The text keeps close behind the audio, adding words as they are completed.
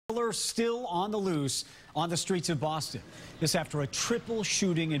Killer still on the loose on the streets of Boston. This after a triple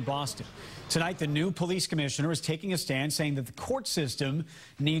shooting in Boston. Tonight, the new police commissioner is taking a stand saying that the court system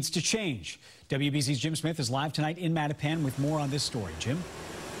needs to change. WBZ's Jim Smith is live tonight in Mattapan with more on this story. Jim?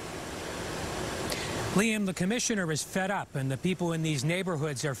 Liam, the commissioner is fed up, and the people in these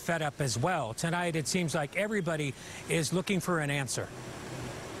neighborhoods are fed up as well. Tonight, it seems like everybody is looking for an answer.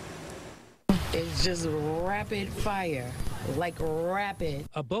 It's just rapid fire, like rapid.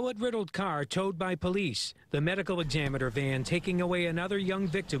 A bullet-riddled car towed by police. The medical examiner van taking away another young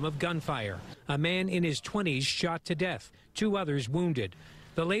victim of gunfire. A man in his 20s shot to death. 2 others wounded.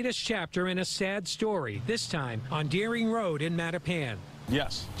 The latest chapter in a sad story, this time on Deering Road in Mattapan.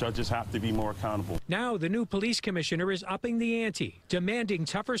 Yes, judges have to be more accountable. Now the new police commissioner is upping the ante, demanding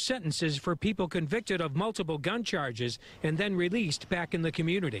tougher sentences for people convicted of multiple gun charges and then released back in the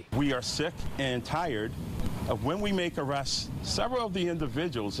community. We are sick and tired of when we make arrests, several of the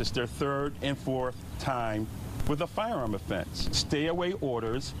individuals, it's their 3rd and 4th time with a firearm offense. Stay away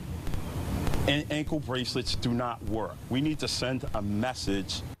orders and ankle bracelets do not work. We need to send a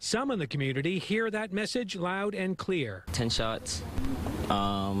message. Some in the community hear that message loud and clear. 10 shots,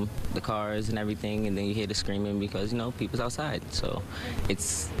 the cars and everything, and then you hear the screaming because, you know, people's outside. So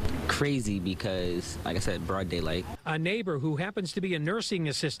it's crazy because, like I said, broad daylight. A neighbor who happens to be a nursing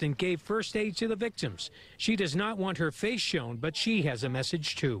assistant gave first aid to the victims. She does not want her face shown, but she has a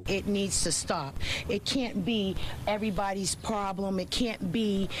message too. It needs to stop. It can't be everybody's problem. It can't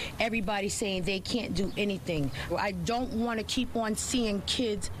be everybody saying they can't do anything. I don't want to keep on seeing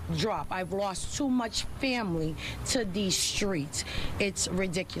kids drop. I've lost too much family to these streets. It's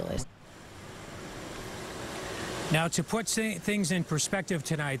ridiculous. Now, to put things in perspective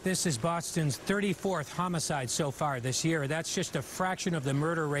tonight, this is Boston's 34th homicide so far this year. That's just a fraction of the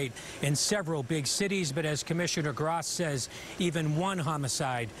murder rate in several big cities. But as Commissioner Gross says, even one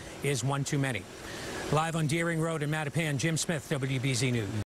homicide is one too many. Live on Deering Road in Mattapan, Jim Smith, WBZ News.